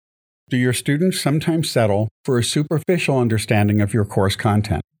do your students sometimes settle for a superficial understanding of your course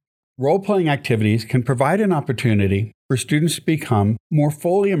content? Role-playing activities can provide an opportunity for students to become more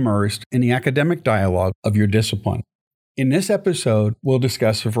fully immersed in the academic dialogue of your discipline. In this episode, we'll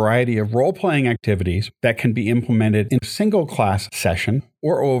discuss a variety of role-playing activities that can be implemented in a single class session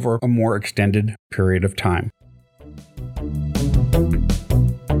or over a more extended period of time.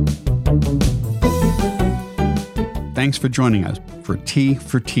 Thanks for joining us for T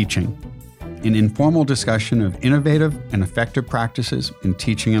for Teaching, an informal discussion of innovative and effective practices in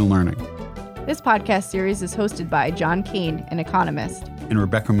teaching and learning. This podcast series is hosted by John Kane, an economist, and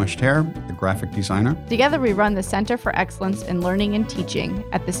Rebecca Mushtare, a graphic designer. Together we run the Center for Excellence in Learning and Teaching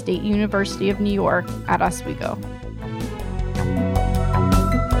at the State University of New York at Oswego.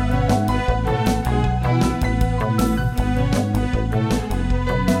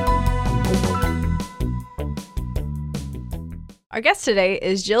 Our guest today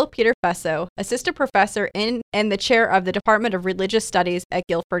is Jill Pieterfesso, assistant professor in and the chair of the Department of Religious Studies at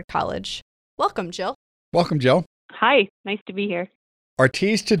Guilford College. Welcome, Jill. Welcome, Jill. Hi, nice to be here. Our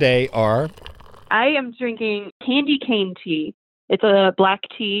teas today are... I am drinking candy cane tea. It's a black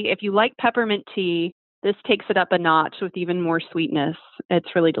tea. If you like peppermint tea, this takes it up a notch with even more sweetness. It's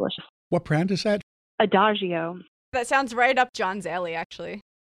really delicious. What brand is that? Adagio. That sounds right up John's alley, actually.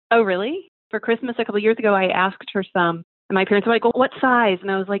 Oh, really? For Christmas a couple of years ago, I asked for some. And my parents were like, well, what size? And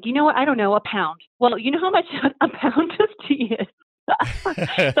I was like, you know what? I don't know, a pound. Well, you know how much a pound of tea is?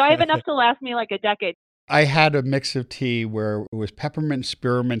 So I have enough to last me like a decade. I had a mix of tea where it was peppermint,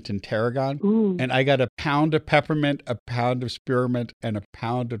 spearmint, and tarragon. Ooh. And I got a pound of peppermint, a pound of spearmint, and a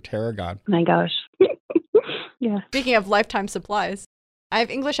pound of tarragon. My gosh. Yeah. Speaking of lifetime supplies, I have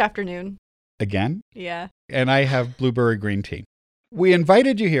English afternoon. Again? Yeah. And I have blueberry green tea. We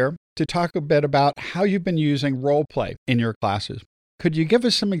invited you here to talk a bit about how you've been using role play in your classes. Could you give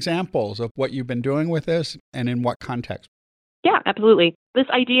us some examples of what you've been doing with this and in what context? Yeah, absolutely. This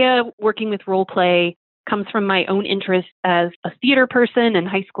idea working with role play comes from my own interest as a theater person in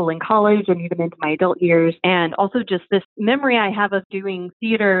high school and college and even into my adult years. And also just this memory I have of doing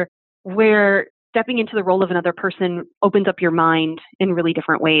theater where stepping into the role of another person opens up your mind in really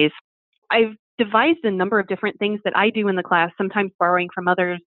different ways. I've devised a number of different things that I do in the class, sometimes borrowing from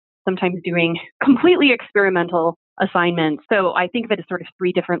others, sometimes doing completely experimental assignments. So I think of it as sort of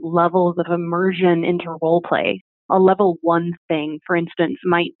three different levels of immersion into role play. A level one thing, for instance,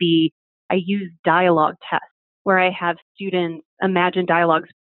 might be I use dialogue tests where I have students imagine dialogues,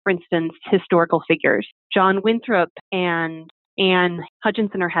 for instance, historical figures. John Winthrop and Anne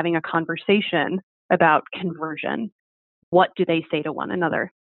Hutchinson are having a conversation about conversion. What do they say to one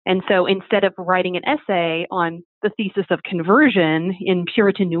another? And so instead of writing an essay on the thesis of conversion in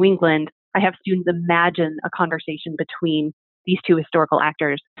Puritan New England, I have students imagine a conversation between these two historical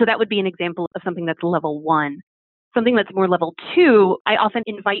actors. So that would be an example of something that's level one. Something that's more level two, I often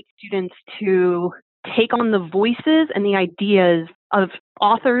invite students to take on the voices and the ideas of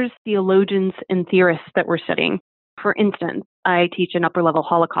authors, theologians, and theorists that we're studying. For instance, I teach an upper level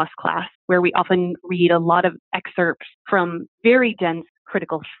Holocaust class where we often read a lot of excerpts from very dense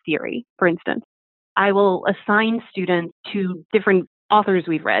critical theory, for instance. I will assign students to different authors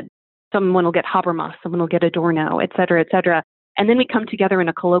we've read. Someone will get Habermas, someone will get Adorno, et cetera, et cetera. And then we come together in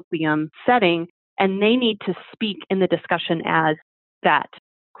a colloquium setting, and they need to speak in the discussion as that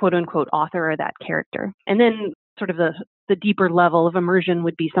quote unquote author or that character. And then sort of the deeper level of immersion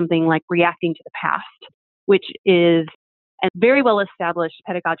would be something like reacting to the past, which is a very well established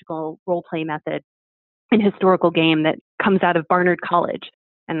pedagogical role play method and historical game that comes out of Barnard College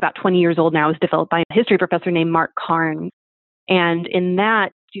and about 20 years old now, is developed by a history professor named Mark Carnes. And in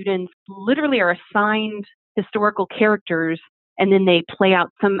that, students literally are assigned historical characters and then they play out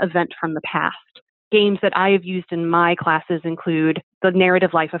some event from the past. Games that I have used in my classes include The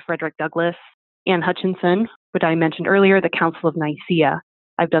Narrative Life of Frederick Douglass, Anne Hutchinson, which I mentioned earlier, the Council of Nicaea.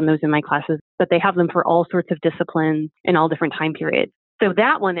 I've done those in my classes, but they have them for all sorts of disciplines in all different time periods. So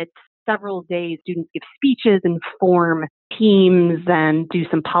that one, it's several days. Students give speeches and form teams and do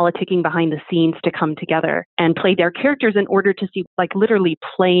some politicking behind the scenes to come together and play their characters in order to see, like, literally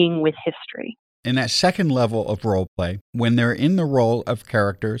playing with history. In that second level of role play, when they're in the role of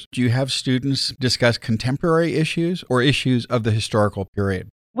characters, do you have students discuss contemporary issues or issues of the historical period?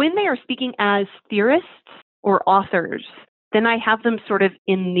 When they are speaking as theorists or authors, then I have them sort of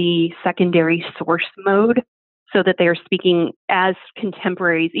in the secondary source mode so that they are speaking as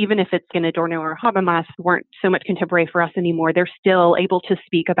contemporaries, even if it's in Adorno or Habermas weren't so much contemporary for us anymore. They're still able to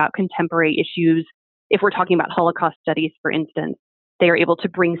speak about contemporary issues. If we're talking about Holocaust studies, for instance, they are able to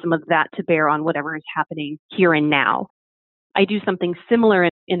bring some of that to bear on whatever is happening here and now. I do something similar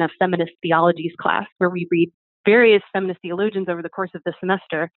in a feminist theologies class where we read various feminist theologians over the course of the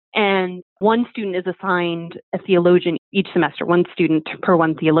semester. And one student is assigned a theologian each semester, one student per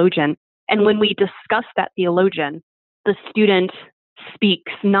one theologian. And when we discuss that theologian, the student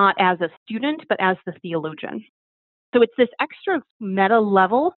speaks not as a student, but as the theologian. So it's this extra meta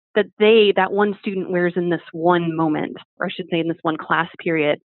level that that one student wears in this one moment, or I should say in this one class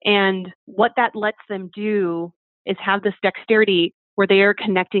period. And what that lets them do is have this dexterity where they are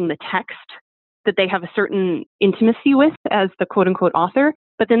connecting the text that they have a certain intimacy with as the quote unquote author,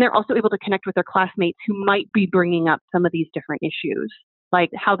 but then they're also able to connect with their classmates who might be bringing up some of these different issues, like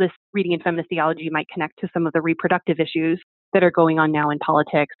how this reading in feminist theology might connect to some of the reproductive issues that are going on now in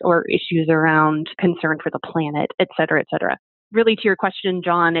politics, or issues around concern for the planet, et cetera, et cetera. Really, to your question,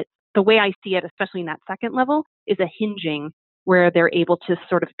 John, the way I see it, especially in that second level, is a hinging where they're able to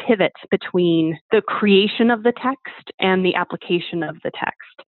sort of pivot between the creation of the text and the application of the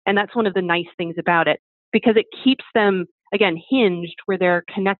text. And that's one of the nice things about it, because it keeps them, again, hinged where they're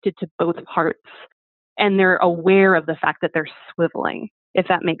connected to both parts and they're aware of the fact that they're swiveling, if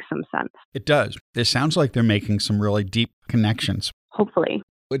that makes some sense. It does. It sounds like they're making some really deep connections. Hopefully.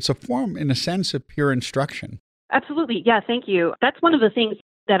 It's a form, in a sense, of peer instruction. Absolutely. Yeah, thank you. That's one of the things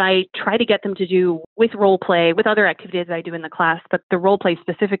that I try to get them to do with role play, with other activities I do in the class, but the role play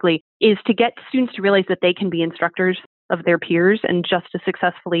specifically is to get students to realize that they can be instructors of their peers and just as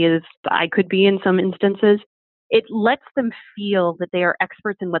successfully as I could be in some instances. It lets them feel that they are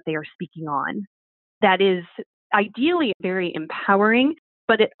experts in what they are speaking on. That is ideally very empowering,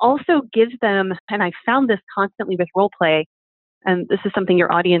 but it also gives them, and I found this constantly with role play, and this is something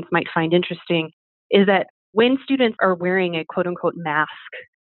your audience might find interesting, is that when students are wearing a quote unquote mask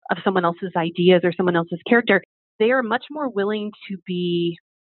of someone else's ideas or someone else's character, they are much more willing to be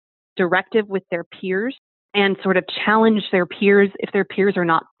directive with their peers and sort of challenge their peers if their peers are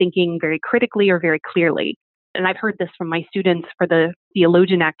not thinking very critically or very clearly. And I've heard this from my students for the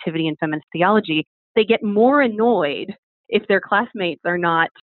theologian activity in feminist theology. They get more annoyed if their classmates are not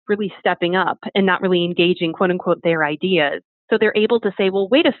really stepping up and not really engaging, quote unquote, their ideas. So they're able to say, well,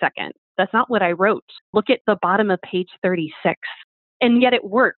 wait a second, that's not what I wrote. Look at the bottom of page 36. And yet it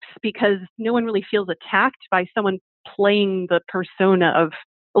works because no one really feels attacked by someone playing the persona of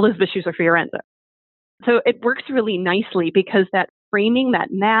Elizabeth Schussler Fiorenza. So it works really nicely because that framing, that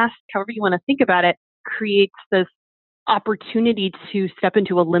mask, however you want to think about it, creates this opportunity to step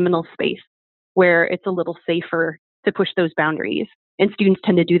into a liminal space where it's a little safer to push those boundaries. And students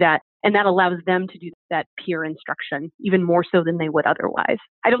tend to do that. And that allows them to do that peer instruction even more so than they would otherwise.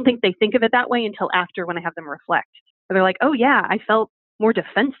 I don't think they think of it that way until after when I have them reflect. They're like, oh yeah, I felt more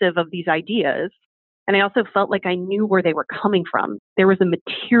defensive of these ideas. And I also felt like I knew where they were coming from. There was a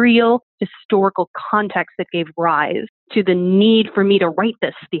material, historical context that gave rise to the need for me to write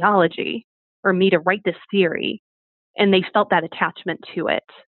this theology or me to write this theory. And they felt that attachment to it.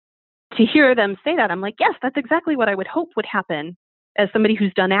 To hear them say that, I'm like, yes, that's exactly what I would hope would happen. As somebody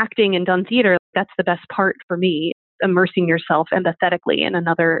who's done acting and done theater, that's the best part for me, immersing yourself empathetically in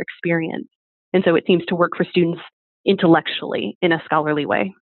another experience. And so it seems to work for students intellectually in a scholarly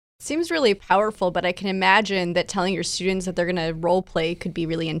way. Seems really powerful, but I can imagine that telling your students that they're going to role play could be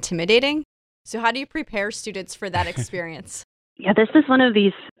really intimidating. So how do you prepare students for that experience? Yeah, this is one of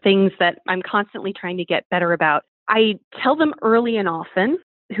these things that I'm constantly trying to get better about. I tell them early and often,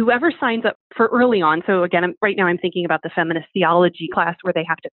 whoever signs up for early on. So again, right now I'm thinking about the feminist theology class where they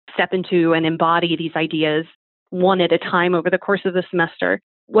have to step into and embody these ideas one at a time over the course of the semester.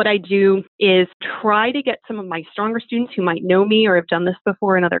 What I do is try to get some of my stronger students who might know me or have done this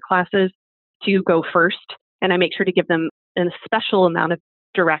before in other classes to go first. And I make sure to give them a special amount of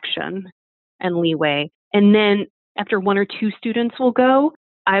direction and leeway. And then after one or two students will go,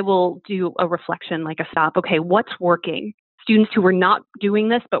 I will do a reflection, like a stop. Okay, what's working? Students who were not doing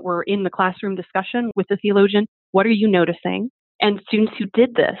this, but were in the classroom discussion with the theologian, what are you noticing? And students who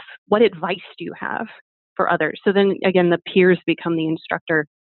did this, what advice do you have for others? So then again, the peers become the instructor.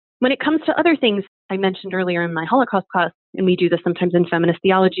 When it comes to other things, I mentioned earlier in my Holocaust class, and we do this sometimes in feminist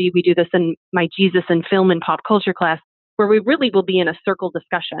theology, we do this in my Jesus and film and pop culture class, where we really will be in a circle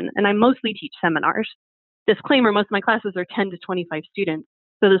discussion. And I mostly teach seminars. Disclaimer, most of my classes are 10 to 25 students,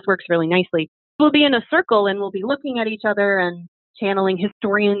 so this works really nicely. We'll be in a circle and we'll be looking at each other and channeling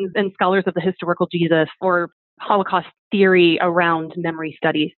historians and scholars of the historical Jesus or Holocaust theory around memory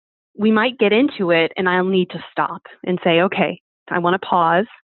studies. We might get into it and I'll need to stop and say, okay, I want to pause.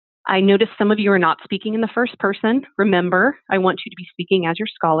 I notice some of you are not speaking in the first person. Remember, I want you to be speaking as your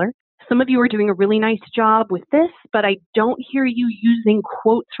scholar. Some of you are doing a really nice job with this, but I don't hear you using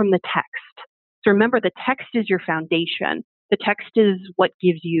quotes from the text. So remember, the text is your foundation. The text is what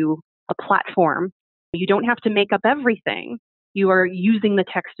gives you a platform. You don't have to make up everything. You are using the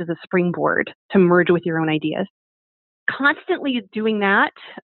text as a springboard to merge with your own ideas. Constantly doing that,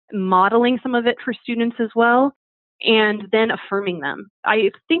 modeling some of it for students as well, and then affirming them.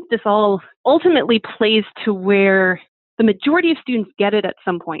 I think this all ultimately plays to where the majority of students get it at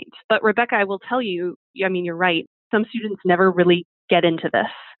some point. But Rebecca, I will tell you, I mean, you're right. Some students never really get into this.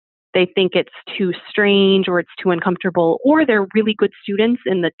 They think it's too strange or it's too uncomfortable, or they're really good students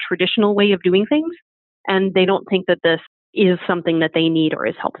in the traditional way of doing things, and they don't think that this is something that they need or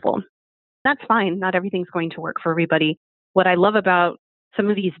is helpful. That's fine. Not everything's going to work for everybody. What I love about some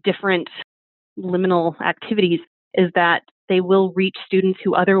of these different liminal activities is that they will reach students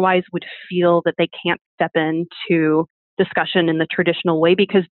who otherwise would feel that they can't step into discussion in the traditional way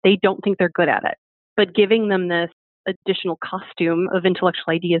because they don't think they're good at it. But giving them this additional costume of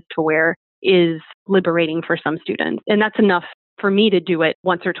intellectual ideas to wear is liberating for some students. And that's enough for me to do it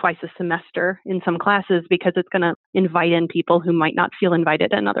once or twice a semester in some classes because it's going to invite in people who might not feel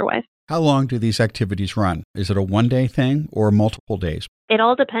invited in other ways. How long do these activities run? Is it a one-day thing or multiple days? It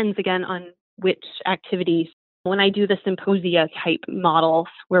all depends, again, on which activities. When I do the symposia type models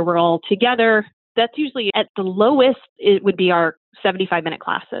where we're all together, that's usually at the lowest, it would be our 75-minute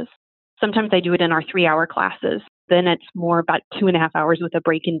classes. Sometimes I do it in our 3-hour classes. Then it's more about 2.5 hours with a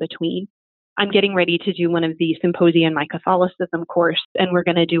break in between. I'm getting ready to do one of the symposia in my Catholicism course, and we're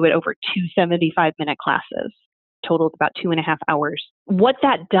going to do it over 2 75-minute classes, totaled about 2.5 hours. What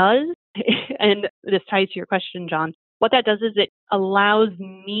that does, and this ties to your question, John, what that does is it allows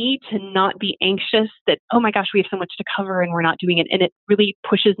me to not be anxious that, oh my gosh, we have so much to cover and we're not doing it. And it really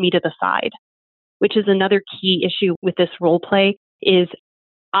pushes me to the side, which is another key issue with this role play is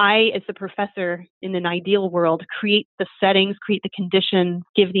I, as the professor in an ideal world, create the settings, create the conditions,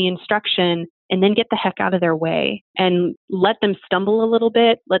 give the instruction, and then get the heck out of their way and let them stumble a little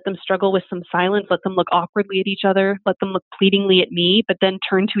bit, let them struggle with some silence, let them look awkwardly at each other, let them look pleadingly at me, but then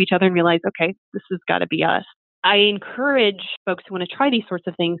turn to each other and realize, okay, this has got to be us. I encourage folks who want to try these sorts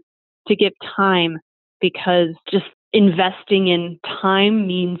of things to give time because just investing in time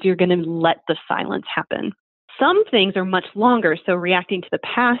means you're going to let the silence happen. Some things are much longer. So reacting to the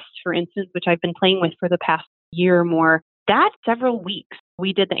past, for instance, which I've been playing with for the past year or more, that's several weeks.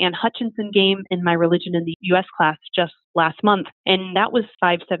 We did the Anne Hutchinson game in my Religion in the U.S. class just last month, and that was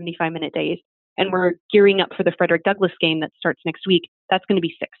 5 75-minute days. And we're gearing up for the Frederick Douglass game that starts next week. That's going to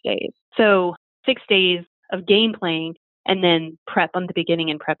be 6 days. So 6 days of game playing and then prep on the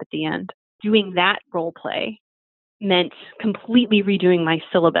beginning and prep at the end. Doing that role play meant completely redoing my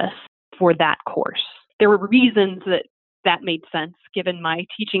syllabus for that course. There were reasons that made sense given my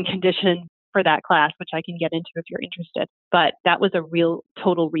teaching condition for that class, which I can get into if you're interested. But that was a real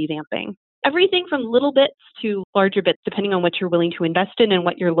total revamping. Everything from little bits to larger bits, depending on what you're willing to invest in and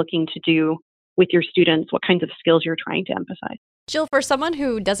what you're looking to do with your students, what kinds of skills you're trying to emphasize. Jill, for someone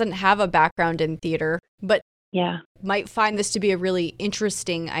who doesn't have a background in theater, but might find this to be a really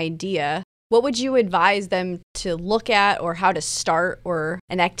interesting idea, what would you advise them to look at or how to start or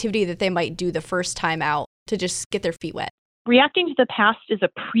an activity that they might do the first time out to just get their feet wet? Reacting to the past is a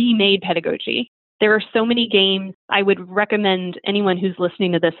pre-made pedagogy. There are so many games. I would recommend anyone who's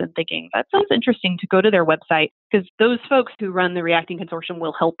listening to this and thinking, that sounds interesting, to go to their website because those folks who run the Reacting Consortium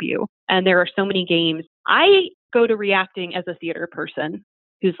will help you. And there are so many games. I go to Reacting as a theater person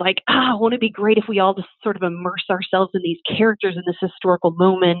who's like, won't it be great if we all just sort of immerse ourselves in these characters in this historical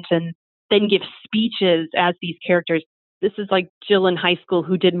moment and then give speeches as these characters. This is like Jill in high school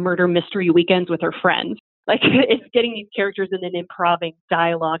who did murder mystery weekends with her friends. Like it's getting these characters and then improving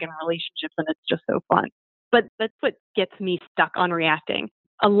dialogue and relationships, and it's just so fun. But that's what gets me stuck on Reacting.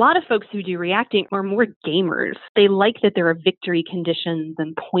 A lot of folks who do Reacting are more gamers. They like that there are victory conditions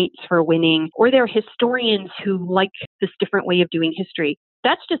and points for winning, or they're historians who like this different way of doing history.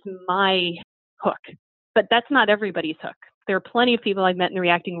 That's just my hook. But that's not everybody's hook. There are plenty of people I've met in the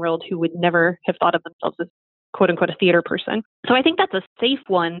Reacting world who would never have thought of themselves as quote unquote a theater person. So I think that's a safe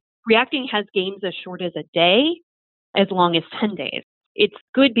one. Reacting has games as short as a day, as long as 10 days. It's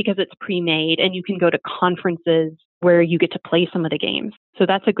good because it's pre-made and you can go to conferences where you get to play some of the games. So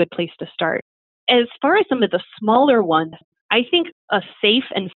that's a good place to start. As far as some of the smaller ones, I think a safe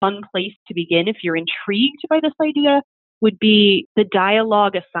and fun place to begin if you're intrigued by this idea would be the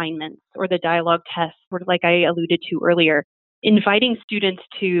dialogue assignments or the dialogue tests, sort of like I alluded to earlier, inviting students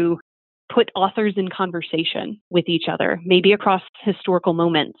to put authors in conversation with each other, maybe across historical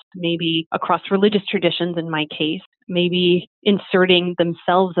moments, maybe across religious traditions in my case, maybe inserting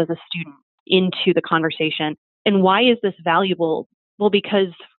themselves as a student into the conversation. And why is this valuable? Well,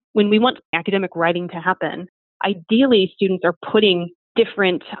 because when we want academic writing to happen, ideally students are putting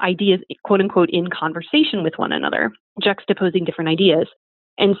different ideas, quote unquote, in conversation with one another, juxtaposing different ideas.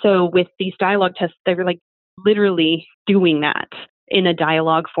 And so with these dialogue tests, they were like literally doing that in a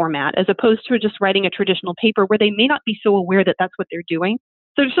dialogue format, as opposed to just writing a traditional paper where they may not be so aware that that's what they're doing.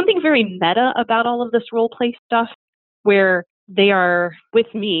 So there's something very meta about all of this role play stuff where they are with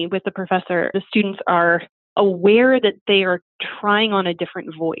me, with the professor, the students are aware that they are trying on a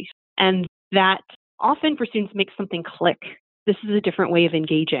different voice. And that often for students makes something click. This is a different way of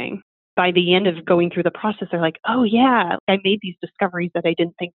engaging. By the end of going through the process, they're like, oh yeah, I made these discoveries that I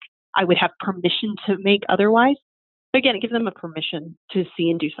didn't think I would have permission to make otherwise. Again, it gives them a permission to see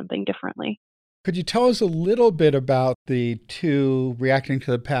and do something differently. Could you tell us a little bit about the two reacting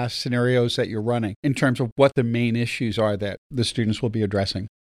to the past scenarios that you're running in terms of what the main issues are that the students will be addressing?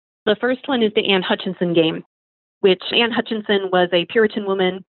 The first one is the Anne Hutchinson game, which Anne Hutchinson was a Puritan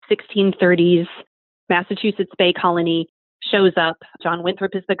woman, 1630s, Massachusetts Bay Colony, shows up. John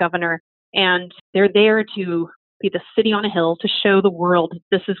Winthrop is the governor, and they're there to be the city on a hill to show the world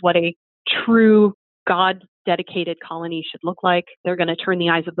this is what a true God-dedicated colony should look like. They're going to turn the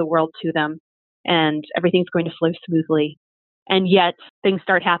eyes of the world to them, and everything's going to flow smoothly. And yet things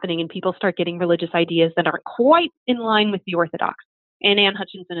start happening and people start getting religious ideas that aren't quite in line with the Orthodox. And Anne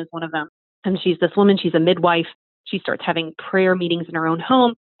Hutchinson is one of them. And she's this woman, she's a midwife. She starts having prayer meetings in her own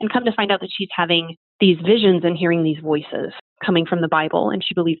home and come to find out that she's having these visions and hearing these voices coming from the Bible. And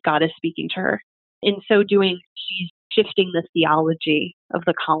she believes God is speaking to her. In so doing, she's shifting the theology of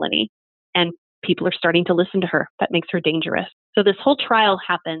the colony. And people are starting to listen to her. That makes her dangerous. So this whole trial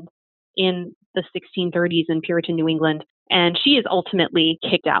happened in the 1630s in Puritan New England, and she is ultimately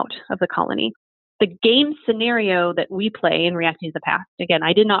kicked out of the colony. The game scenario that we play in Reacting to the Past, again,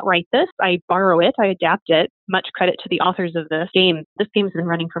 I did not write this. I borrow it. I adapt it. Much credit to the authors of this game. This game's been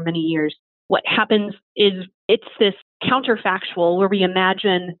running for many years. What happens is it's this counterfactual where we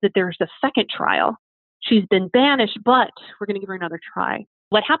imagine that there's a second trial. She's been banished, but we're going to give her another try.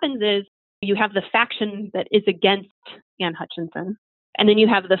 What happens is you have the faction that is against Anne Hutchinson, and then you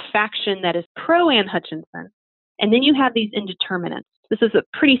have the faction that is pro Anne Hutchinson, and then you have these indeterminates. This is a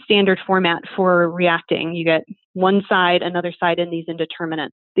pretty standard format for reacting. You get one side, another side, and these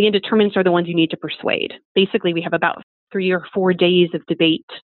indeterminates. The indeterminates are the ones you need to persuade. Basically, we have about 3 or 4 days of debate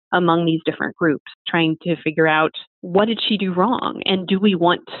among these different groups, trying to figure out what did she do wrong, and do we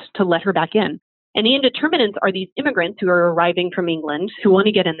want to let her back in? And the indeterminates are these immigrants who are arriving from England who want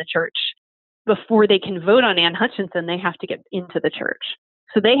to get in the church. Before they can vote on Anne Hutchinson, they have to get into the church.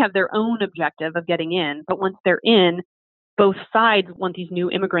 So they have their own objective of getting in, but once they're in, both sides want these new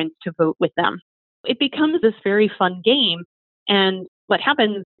immigrants to vote with them. It becomes this very fun game. And what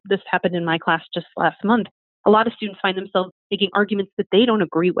happens, this happened in my class just last month, a lot of students find themselves making arguments that they don't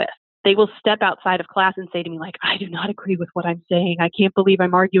agree with. They will step outside of class and say to me, like, I do not agree with what I'm saying. I can't believe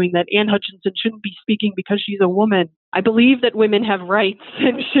I'm arguing that Anne Hutchinson shouldn't be speaking because she's a woman. I believe that women have rights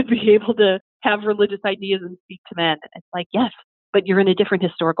and should be able to have religious ideas and speak to men. It's like, yes, but you're in a different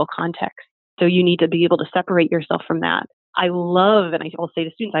historical context. So you need to be able to separate yourself from that. I love, and I will say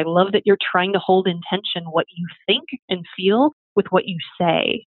to students, I love that you're trying to hold in tension what you think and feel with what you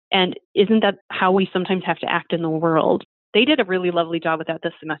say. And isn't that how we sometimes have to act in the world? They did a really lovely job with that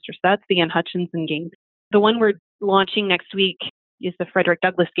this semester. So that's the Anne Hutchinson game. The one we're launching next week is the Frederick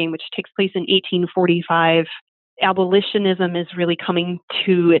Douglass game, which takes place in 1845. Abolitionism is really coming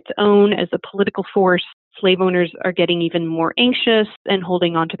to its own as a political force. Slave owners are getting even more anxious and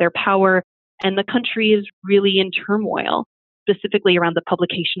holding on to their power. And the country is really in turmoil, specifically around the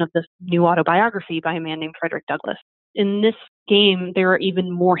publication of this new autobiography by a man named Frederick Douglass. In this game, there are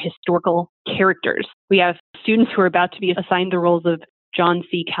even more historical characters. We have students who are about to be assigned the roles of John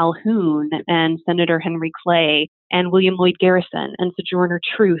C. Calhoun and Senator Henry Clay and William Lloyd Garrison and Sojourner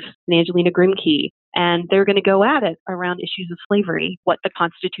Truth and Angelina Grimke. And they're going to go at it around issues of slavery, what the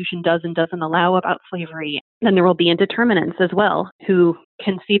Constitution does and doesn't allow about slavery. Then there will be indeterminates as well, who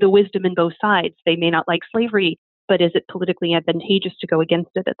can see the wisdom in both sides. They may not like slavery, but is it politically advantageous to go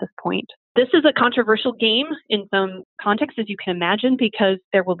against it at this point? This is a controversial game in some contexts, as you can imagine, because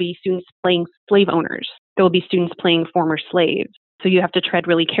there will be students playing slave owners. There will be students playing former slaves. So you have to tread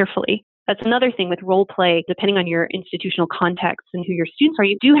really carefully. That's another thing with role play, depending on your institutional context and who your students are,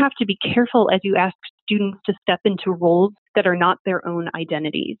 you do have to be careful as you ask students to step into roles that are not their own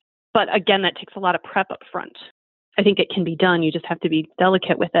identities. But again, that takes a lot of prep up front. I think it can be done. You just have to be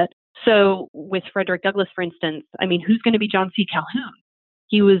delicate with it. So with Frederick Douglass, for instance, I mean, who's going to be John C. Calhoun?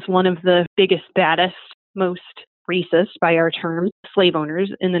 He was one of the biggest, baddest, most racist, by our terms, slave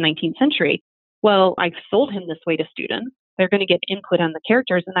owners in the 19th century. Well, I've sold him this way to students. They're going to get input on the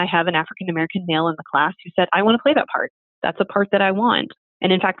characters. And I have an African American male in the class who said, I want to play that part. That's a part that I want.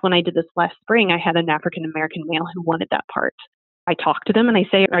 And in fact, when I did this last spring, I had an African American male who wanted that part. I talk to them and I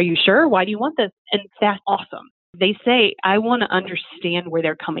say, are you sure? Why do you want this? And that's awesome. They say, I want to understand where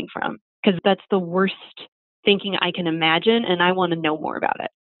they're coming from because that's the worst thinking I can imagine. And I want to know more about it.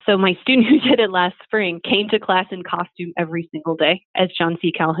 So my student who did it last spring came to class in costume every single day as John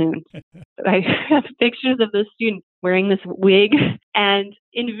C. Calhoun. I have pictures of this student wearing this wig. And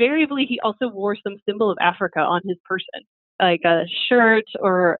invariably, he also wore some symbol of Africa on his person, like a shirt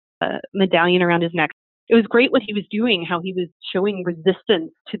or a medallion around his neck. It was great what he was doing, how he was showing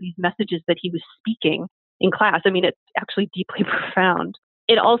resistance to these messages that he was speaking in class. I mean, it's actually deeply profound.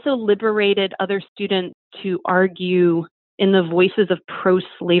 It also liberated other students to argue in the voices of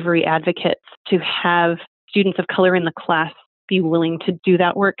pro-slavery advocates, to have students of color in the class be willing to do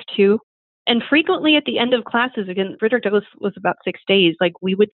that work too. And frequently at the end of classes, again, Frederick Douglass was about 6 days, like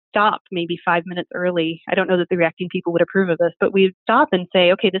we would stop maybe 5 minutes early. I don't know that the reacting people would approve of this, but we'd stop and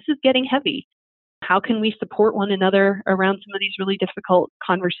say, okay, this is getting heavy. How can we support one another around some of these really difficult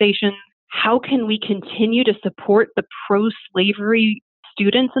conversations? How can we continue to support the pro-slavery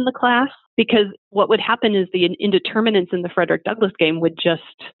students in the class? Because what would happen is the indeterminants in the Frederick Douglass game would just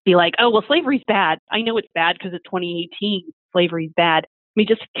be like, oh, well, slavery's bad. I know it's bad because it's 2018. Slavery's bad. We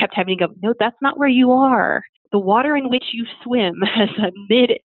just kept having to go, no, that's not where you are. The water in which you swim as a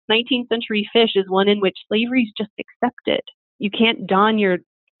mid-19th century fish is one in which slavery is just accepted. You can't don your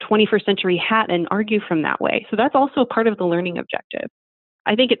 21st century hat and argue from that way. So that's also part of the learning objective.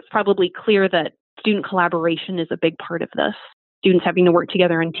 I think it's probably clear that student collaboration is a big part of this. Students having to work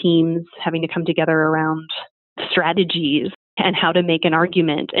together in teams, having to come together around strategies and how to make an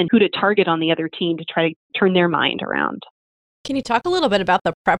argument and who to target on the other team to try to turn their mind around. Can you talk a little bit about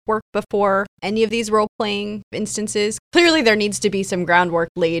the prep work before any of these role-playing instances? Clearly, there needs to be some groundwork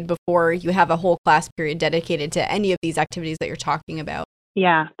laid before you have a whole class period dedicated to any of these activities that you're talking about.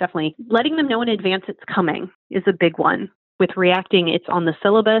 Yeah, definitely. Letting them know in advance it's coming is a big one. With reacting, it's on the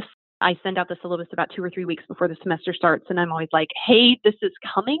syllabus. I send out the syllabus about 2 or 3 weeks before the semester starts, and I'm always like, hey, this is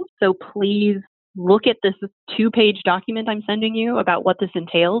coming, so please look at this 2-page document I'm sending you about what this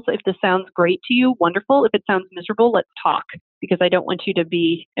entails. If this sounds great to you, wonderful. If it sounds miserable, let's talk, because I don't want you to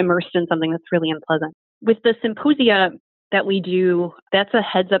be immersed in something that's really unpleasant. With the symposia that we do, that's a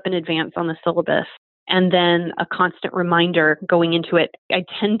heads up in advance on the syllabus, and then a constant reminder going into it. I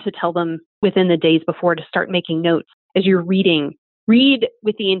tend to tell them within the days before to start making notes. As you're reading, read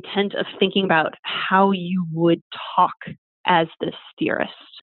with the intent of thinking about how you would talk as this theorist.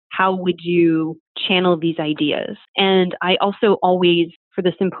 How would you channel these ideas? And I also always, for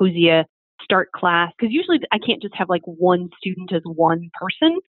the symposia, start class, because usually I can't just have like one student as one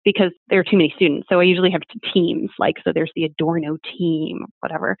person because there are too many students. So I usually have teams, like, so there's the Adorno team,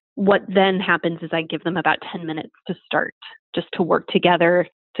 whatever. What then happens is I give them about 10 minutes to start, just to work together,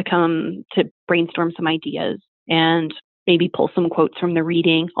 to come to brainstorm some ideas and maybe pull some quotes from the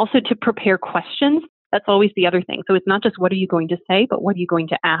reading. Also to prepare questions. That's always the other thing. So it's not just what are you going to say, but what are you going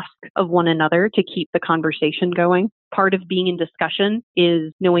to ask of one another to keep the conversation going. Part of being in discussion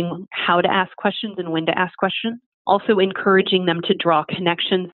is knowing how to ask questions and when to ask questions. Also encouraging them to draw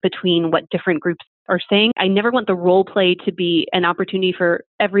connections between what different groups are saying. I never want the role play to be an opportunity for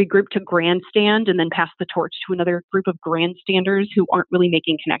every group to grandstand and then pass the torch to another group of grandstanders who aren't really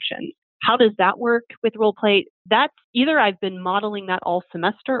making connections. How does that work with role play? That's either I've been modeling that all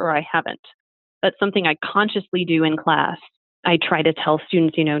semester or I haven't. That's something I consciously do in class. I try to tell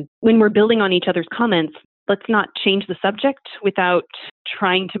students, when we're building on each other's comments, let's not change the subject without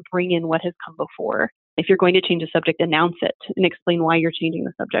trying to bring in what has come before. If you're going to change a subject, announce it and explain why you're changing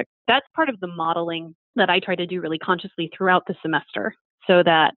the subject. That's part of the modeling that I try to do really consciously throughout the semester so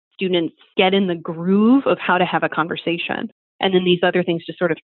that students get in the groove of how to have a conversation. And then these other things just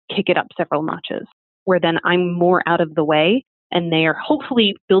sort of kick it up several notches, where then I'm more out of the way and they are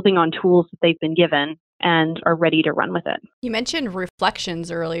hopefully building on tools that they've been given and are ready to run with it. You mentioned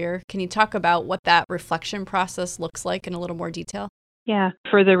reflections earlier. Can you talk about what that reflection process looks like in a little more detail? Yeah.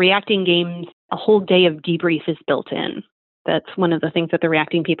 For the reacting games, a whole day of debrief is built in. That's one of the things that the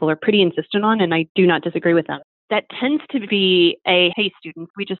reacting people are pretty insistent on, and I do not disagree with them. That tends to be hey,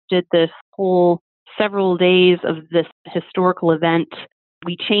 students, we just did this whole several days of this historical event.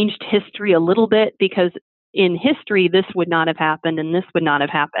 We changed history a little bit because in history, this would not have happened and this would not have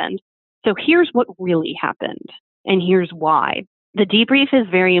happened. So here's what really happened, and here's why. The debrief is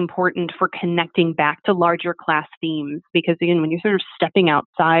very important for connecting back to larger class themes, because again, when you're sort of stepping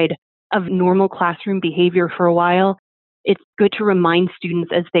outside of normal classroom behavior for a while, it's good to remind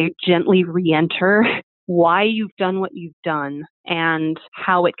students as they gently re-enter why you've done what you've done and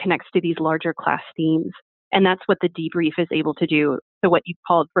how it connects to these larger class themes. And that's what the debrief is able to do. So what you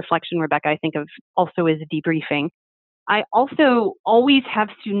called reflection, Rebecca, I think of also as debriefing. I also always have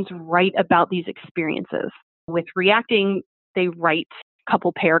students write about these experiences. With reacting, they write a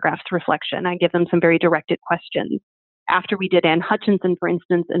couple paragraphs reflection. I give them some very directed questions. After we did Anne Hutchinson, for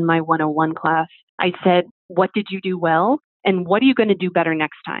instance, in my 101 class, I said, what did you do well? And what are you going to do better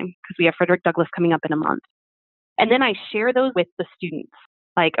next time? Because we have Frederick Douglass coming up in a month. And then I share those with the students.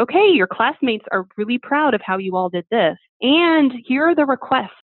 Like, okay, your classmates are really proud of how you all did this. And here are the requests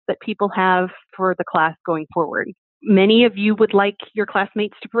that people have for the class going forward. Many of you would like your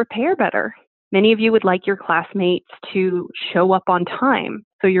classmates to prepare better. Many of you would like your classmates to show up on time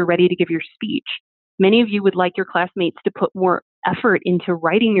so you're ready to give your speech. Many of you would like your classmates to put more effort into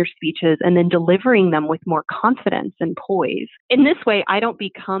writing your speeches and then delivering them with more confidence and poise. In this way, I don't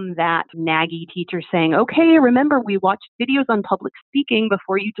become that naggy teacher saying, okay, remember we watched videos on public speaking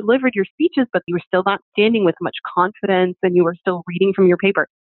before you delivered your speeches, but you were still not standing with much confidence and you were still reading from your paper.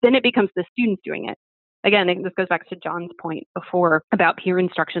 Then it becomes the students doing it. Again, this goes back to John's point before about peer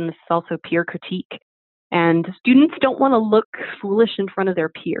instruction. This is also peer critique. And students don't want to look foolish in front of their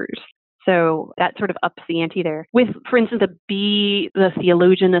peers. So that sort of ups the ante there. With, for instance, the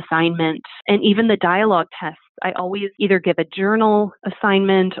theologian assignment, and even the dialogue tests, I always either give a journal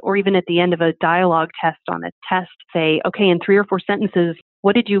assignment or even at the end of a dialogue test on a test, say, okay, in 3 or 4 sentences,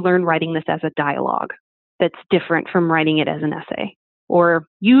 what did you learn writing this as a dialogue that's different from writing it as an essay? Or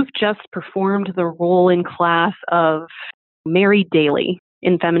you've just performed the role in class of Mary Daly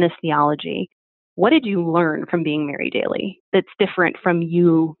in feminist theology. What did you learn from being Mary Daly that's different from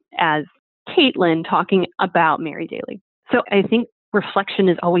you as Caitlin talking about Mary Daly? So I think reflection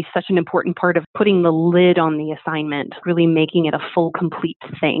is always such an important part of putting the lid on the assignment, really making it a full, complete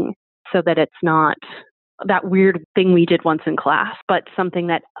thing so that it's not that weird thing we did once in class, but something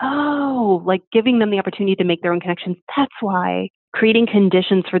that, like giving them the opportunity to make their own connections. That's why creating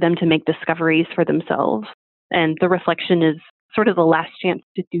conditions for them to make discoveries for themselves. And the reflection is sort of the last chance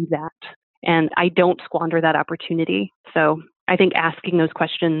to do that. And I don't squander that opportunity. So I think asking those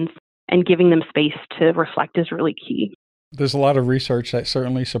questions and giving them space to reflect is really key. There's a lot of research that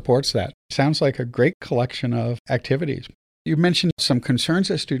certainly supports that. Sounds like a great collection of activities. You mentioned some concerns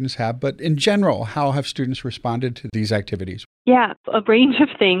that students have, but in general, how have students responded to these activities? Yeah, a range of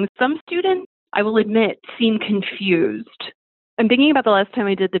things. Some students, I will admit, seem confused. I'm thinking about the last time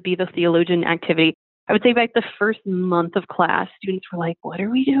I did the Be the Theologian activity. I would say like the first month of class, students were like, what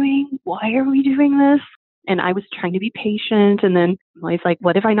are we doing? Why are we doing this? And I was trying to be patient. And then I was like,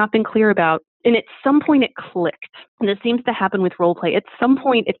 what have I not been clear about? And at some point it clicked. And this seems to happen with role play. At some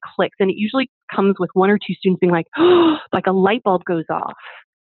point it clicks. And it usually comes with 1 or 2 students being like, oh, like a light bulb goes off.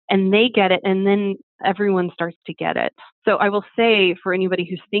 And they get it. And then everyone starts to get it. So I will say for anybody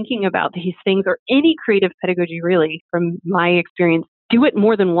who's thinking about these things or any creative pedagogy, really, from my experience, do it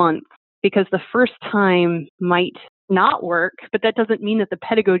more than once. Because the first time might not work, but that doesn't mean that the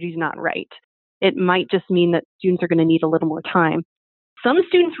pedagogy is not right. It might just mean that students are going to need a little more time. Some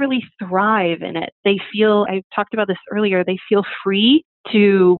students really thrive in it. They feel, I talked about this earlier, they feel free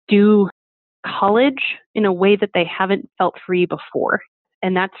to do college in a way that they haven't felt free before.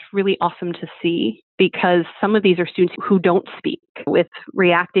 And that's really awesome to see because some of these are students who don't speak. With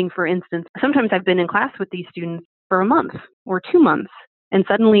reacting, for instance, sometimes I've been in class with these students for a month or 2 months. And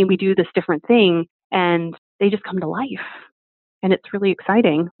suddenly we do this different thing and they just come to life. And it's really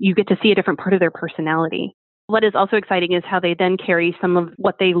exciting. You get to see a different part of their personality. What is also exciting is how they then carry some of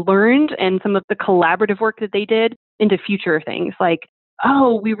what they learned and some of the collaborative work that they did into future things. Like,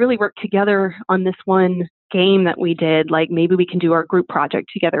 oh, we really worked together on this one game that we did. Like maybe we can do our group project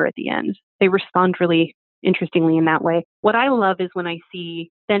together at the end. They respond really interestingly in that way. What I love is when I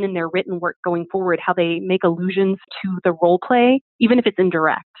see then in their written work going forward, how they make allusions to the role play, even if it's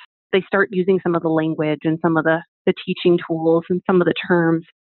indirect. They start using some of the language and some of the teaching tools and some of the terms.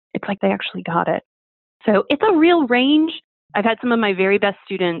 It's like they actually got it. So it's a real range. I've had some of my very best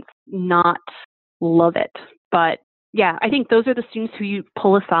students not love it. But yeah, I think those are the students who you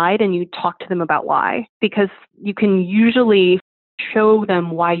pull aside and you talk to them about why, because you can usually show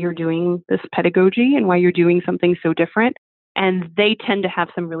them why you're doing this pedagogy and why you're doing something so different. And they tend to have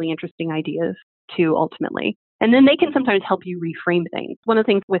some really interesting ideas too, ultimately. And then they can sometimes help you reframe things. One of the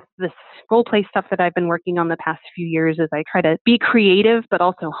things with this role play stuff that I've been working on the past few years is I try to be creative, but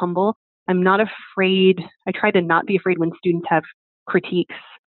also humble. I'm not afraid. I try to not be afraid when students have critiques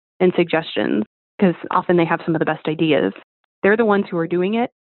and suggestions, because often they have some of the best ideas. They're the ones who are doing it.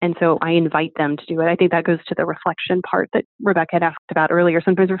 And so I invite them to do it. I think that goes to the reflection part that Rebecca had asked about earlier.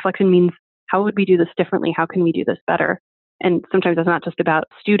 Sometimes reflection means how would we do this differently? How can we do this better? And sometimes it's not just about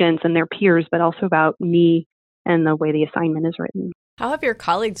students and their peers, but also about me and the way the assignment is written. How have your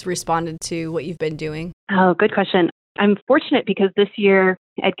colleagues responded to what you've been doing? Oh, good question. I'm fortunate because this year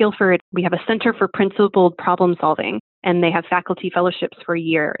at Guilford, we have a Center for Principled Problem Solving, and they have faculty fellowships for a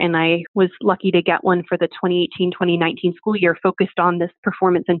year. And I was lucky to get one for the 2018-2019 school year focused on this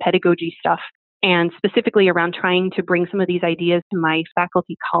performance and pedagogy stuff, and specifically around trying to bring some of these ideas to my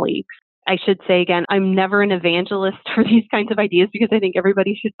faculty colleagues. I should say again, I'm never an evangelist for these kinds of ideas because I think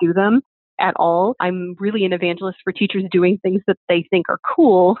everybody should do them at all. I'm really an evangelist for teachers doing things that they think are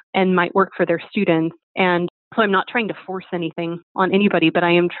cool and might work for their students. And so I'm not trying to force anything on anybody, but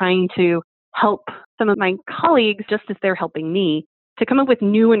I am trying to help some of my colleagues, just as they're helping me, to come up with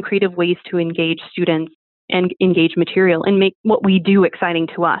new and creative ways to engage students and engage material and make what we do exciting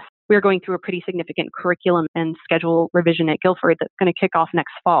to us. We're going through a pretty significant curriculum and schedule revision at Guilford that's going to kick off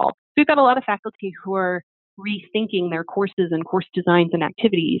next fall. So we've got a lot of faculty who are rethinking their courses and course designs and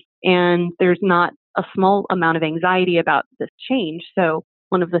activities, and there's not a small amount of anxiety about this change. So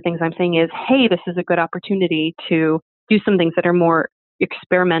one of the things I'm saying is, hey, this is a good opportunity to do some things that are more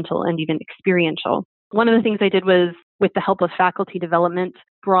experimental and even experiential. One of the things I did was, with the help of faculty development,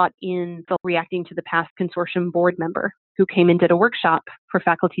 brought in the Reacting to the Past Consortium board member who came and did a workshop for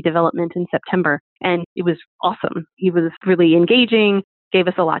faculty development in September. And it was awesome. He was really engaging, gave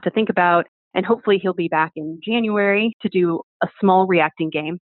us a lot to think about, and hopefully he'll be back in January to do a small Reacting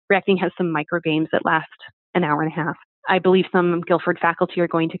game. Reacting has some micro games that last an hour and a half. I believe some Guilford faculty are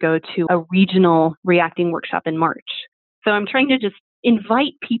going to go to a regional Reacting workshop in March. So I'm trying to just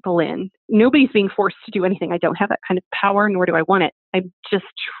invite people in. Nobody's being forced to do anything. I don't have that kind of power, nor do I want it. I'm just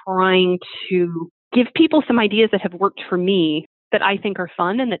trying to give people some ideas that have worked for me that I think are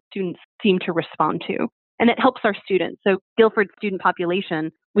fun and that students seem to respond to. And it helps our students. So Guilford student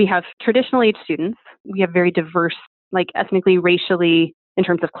population, we have traditional age students. We have very diverse, like ethnically, racially, in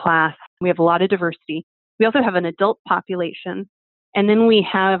terms of class. We have a lot of diversity. We also have an adult population. And then we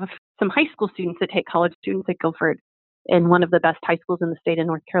have some high school students that take college students at Guilford, in one of the best high schools in the state of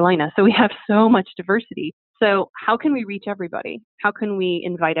North Carolina. So we have so much diversity. So how can we reach everybody? How can we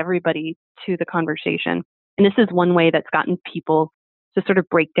invite everybody to the conversation? And this is one way that's gotten people to sort of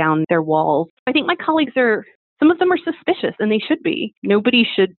break down their walls. I think my colleagues some of them are suspicious, and they should be. Nobody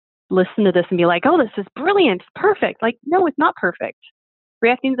should listen to this and be like, oh, this is brilliant, it's perfect. Like, no, it's not perfect.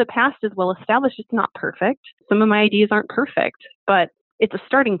 Reacting to the Past is well established. It's not perfect. Some of my ideas aren't perfect, but it's a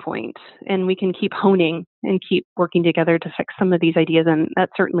starting point, and we can keep honing and keep working together to fix some of these ideas, and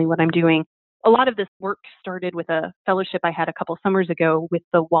that's certainly what I'm doing. A lot of this work started with a fellowship I had a couple summers ago with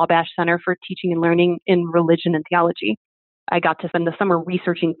the Wabash Center for Teaching and Learning in Religion and Theology. I got to spend the summer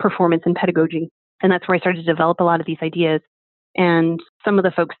researching performance and pedagogy, and that's where I started to develop a lot of these ideas. And some of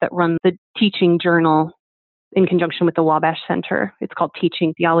the folks that run the teaching journal in conjunction with the Wabash Center, it's called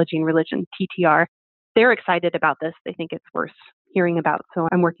Teaching, Theology, and Religion, TTR, they're excited about this. They think it's worth hearing about. So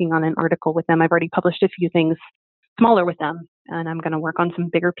I'm working on an article with them. I've already published a few things smaller with them, and I'm going to work on some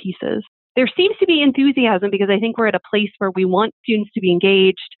bigger pieces. There seems to be enthusiasm because I think we're at a place where we want students to be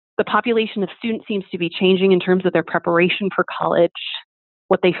engaged. The population of students seems to be changing in terms of their preparation for college,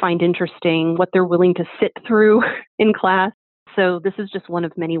 what they find interesting, what they're willing to sit through in class. So this is just one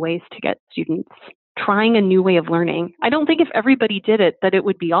of many ways to get students trying a new way of learning. I don't think if everybody did it, that it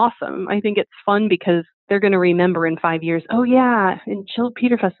would be awesome. I think it's fun because they're going to remember in 5 years, oh yeah, in Jill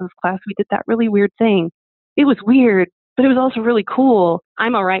Peterfess's class, we did that really weird thing. It was weird, but it was also really cool.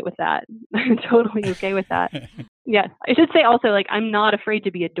 I'm all right with that. I'm totally okay with that. Yeah. I should say also, like, I'm not afraid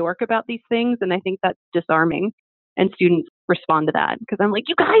to be a dork about these things. And I think that's disarming. And students respond to that because I'm like,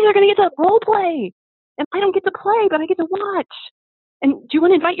 you guys are going to get to role play. And I don't get to play, but I get to watch. And do you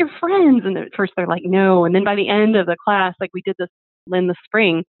want to invite your friends? And at first they're like, no. And then by the end of the class, like we did this in the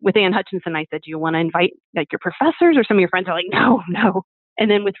spring with Ann Hutchinson, I said, do you want to invite like your professors or some of your friends? Are like, no. And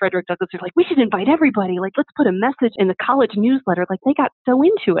then with Frederick Douglass, they're like, we should invite everybody. Like, let's put a message in the college newsletter. Like, they got so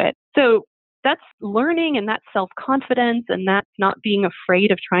into it. So that's learning, and that's self-confidence, and that's not being afraid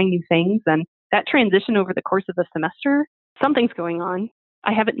of trying new things. And that transition over the course of the semester, something's going on.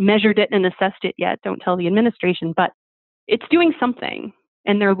 I haven't measured it and assessed it yet. Don't tell the administration, but it's doing something,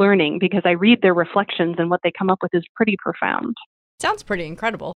 and they're learning because I read their reflections, and what they come up with is pretty profound. Sounds pretty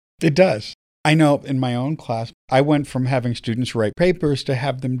incredible. It does. I know in my own class, I went from having students write papers to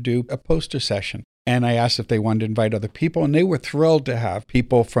have them do a poster session. And I asked if they wanted to invite other people, and they were thrilled to have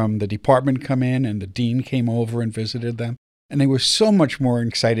people from the department come in, and the dean came over and visited them. And they were so much more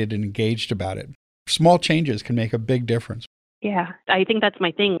excited and engaged about it. Small changes can make a big difference. Yeah, I think that's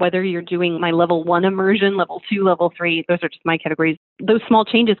my thing. Whether you're doing my level 1 immersion, level 2, level 3, those are just my categories. Those small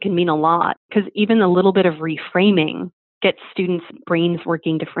changes can mean a lot because even a little bit of reframing gets students' brains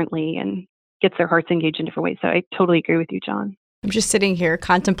working differently and gets their hearts engaged in different ways. So I totally agree with you, John. I'm just sitting here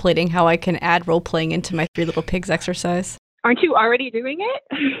contemplating how I can add role-playing into my Three Little Pigs exercise. Aren't you already doing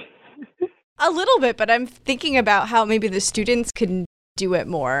it? A little bit, but I'm thinking about how maybe the students can do it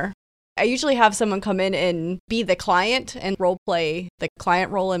more. I usually have someone come in and be the client and role-play the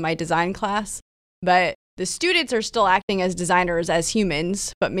client role in my design class, but the students are still acting as designers, as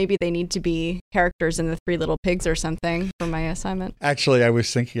humans, but maybe they need to be characters in the Three Little Pigs or something for my assignment. Actually, I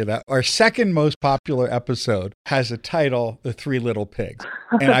was thinking of that. Our second most popular episode has a title, The Three Little Pigs.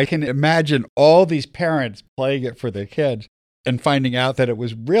 And I can imagine all these parents playing it for their kids and finding out that it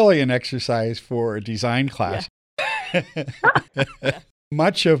was really an exercise for a design class. Yeah.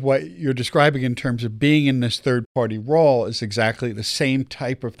 Much of what you're describing in terms of being in this third-party role is exactly the same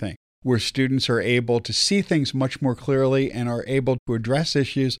type of thing, where students are able to see things much more clearly and are able to address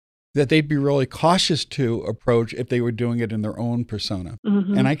issues that they'd be really cautious to approach if they were doing it in their own persona.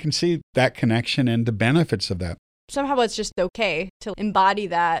 Mm-hmm. And I can see that connection and the benefits of that. Somehow it's just okay to embody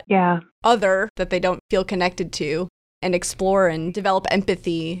that other that they don't feel connected to and explore and develop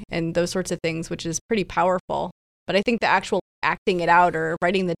empathy and those sorts of things, which is pretty powerful. But I think the actual acting it out or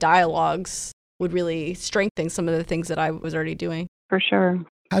writing the dialogues would really strengthen some of the things that I was already doing. For sure.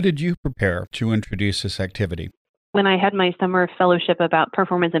 How did you prepare to introduce this activity? When I had my summer fellowship about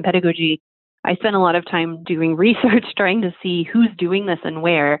performance and pedagogy, I spent a lot of time doing research, trying to see who's doing this and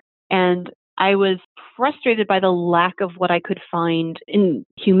where. And I was frustrated by the lack of what I could find in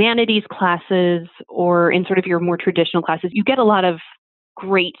humanities classes or in sort of your more traditional classes. You get a lot of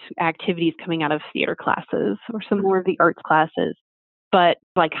great activities coming out of theater classes or some more of the arts classes. But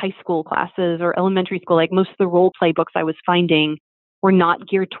like high school classes or elementary school, like most of the role play books I was finding were not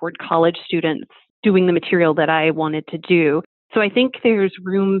geared toward college students doing the material that I wanted to do. So I think there's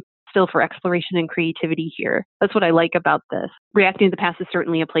room still for exploration and creativity here. That's what I like about this. Reacting to the Past is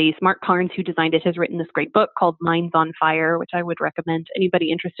certainly a place. Mark Carnes, who designed it, has written this great book called Minds on Fire, which I would recommend to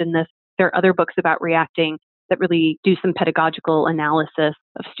anybody interested in this. There are other books about reacting that really do some pedagogical analysis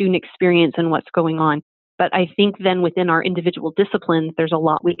of student experience and what's going on. But I think then within our individual disciplines, there's a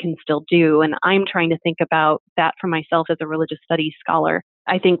lot we can still do. And I'm trying to think about that for myself as a religious studies scholar.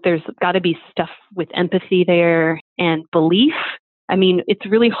 I think there's got to be stuff with empathy there and belief. I mean, it's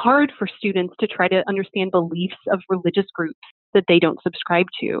really hard for students to try to understand beliefs of religious groups that they don't subscribe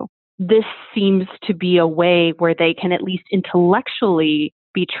to. This seems to be a way where they can at least intellectually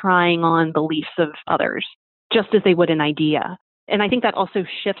be trying on beliefs of others, just as they would an idea. And I think that also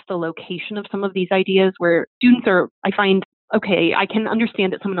shifts the location of some of these ideas where students are, I find, okay, I can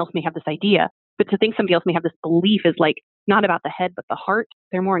understand that someone else may have this idea, but to think somebody else may have this belief is like not about the head, but the heart.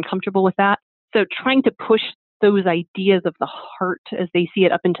 They're more uncomfortable with that. So trying to push those ideas of the heart as they see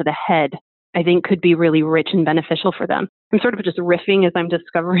it up into the head, I think could be really rich and beneficial for them. I'm sort of just riffing as I'm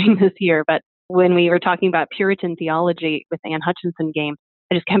discovering this here, but when we were talking about Puritan theology with Anne Hutchinson game,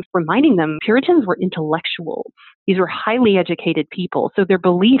 I just kept reminding them Puritans were intellectuals. These were highly educated people. So their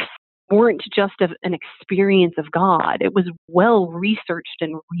beliefs weren't just an experience of God. It was well researched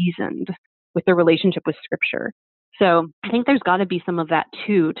and reasoned with their relationship with Scripture. So I think there's got to be some of that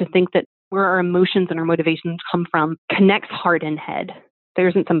too, to think that where our emotions and our motivations come from connects heart and head. There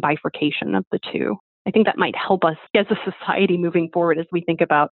isn't some bifurcation of the two. I think that might help us as a society moving forward as we think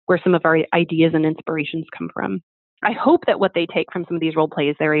about where some of our ideas and inspirations come from. I hope that what they take from some of these role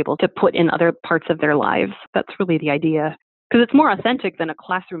plays, they're able to put in other parts of their lives. That's really the idea. Because it's more authentic than a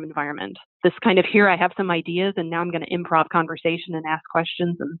classroom environment. This kind of, here I have some ideas and now I'm going to improv conversation and ask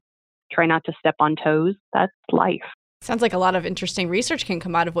questions and try not to step on toes. That's life. Sounds like a lot of interesting research can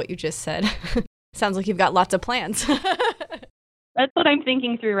come out of what you just said. Sounds like you've got lots of plans. That's what I'm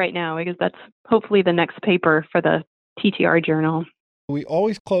thinking through right now, because that's hopefully the next paper for the TTR journal. We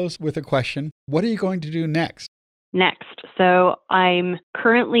always close with a question. What are you going to do next? So I'm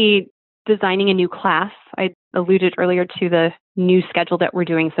currently designing a new class. I alluded earlier to the new schedule that we're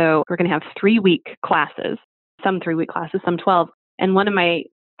doing. So we're going to have 3-week classes, some 3-week classes, some 12. And one of my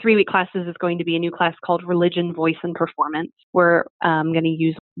 3-week classes is going to be a new class called Religion, Voice, and Performance, where I'm going to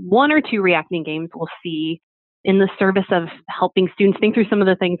use 1 or 2 reacting games. We'll see in the service of helping students think through some of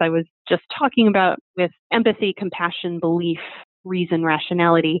the things I was just talking about with empathy, compassion, belief, reason,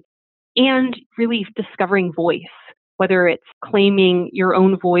 rationality, and really discovering voice, whether it's claiming your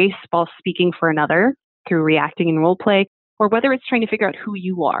own voice while speaking for another through reacting and role play, or whether it's trying to figure out who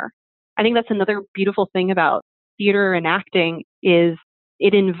you are. I think that's another beautiful thing about theater and acting is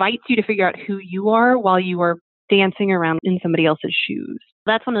it invites you to figure out who you are while you are dancing around in somebody else's shoes.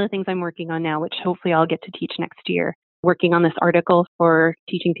 That's one of the things I'm working on now, which hopefully I'll get to teach next year, working on this article for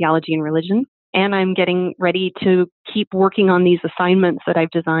teaching theology and religion. And I'm getting ready to keep working on these assignments that I've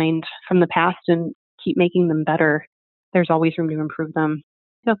designed from the past and keep making them better. There's always room to improve them.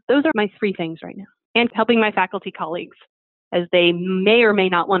 So those are my 3 things right now. And helping my faculty colleagues as they may or may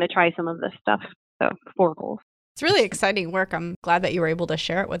not want to try some of this stuff. So 4 goals. It's really exciting work. I'm glad that you were able to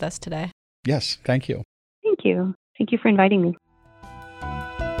share it with us today. Yes, thank you. Thank you. Thank you for inviting me.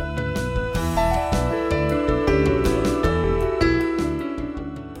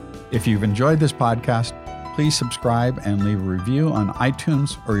 If you've enjoyed this podcast, please subscribe and leave a review on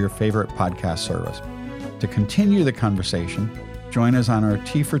iTunes or your favorite podcast service. To continue the conversation, join us on our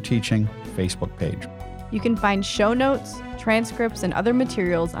Tea for Teaching Facebook page. You can find show notes, transcripts, and other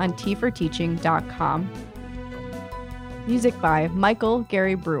materials on teaforteaching.com. Music by Michael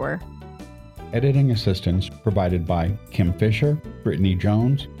Gary Brewer. Editing assistance provided by Kim Fisher, Brittany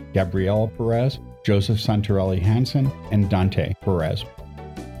Jones, Gabriella Perez, Joseph Santarelli Hansen, and Dante Perez.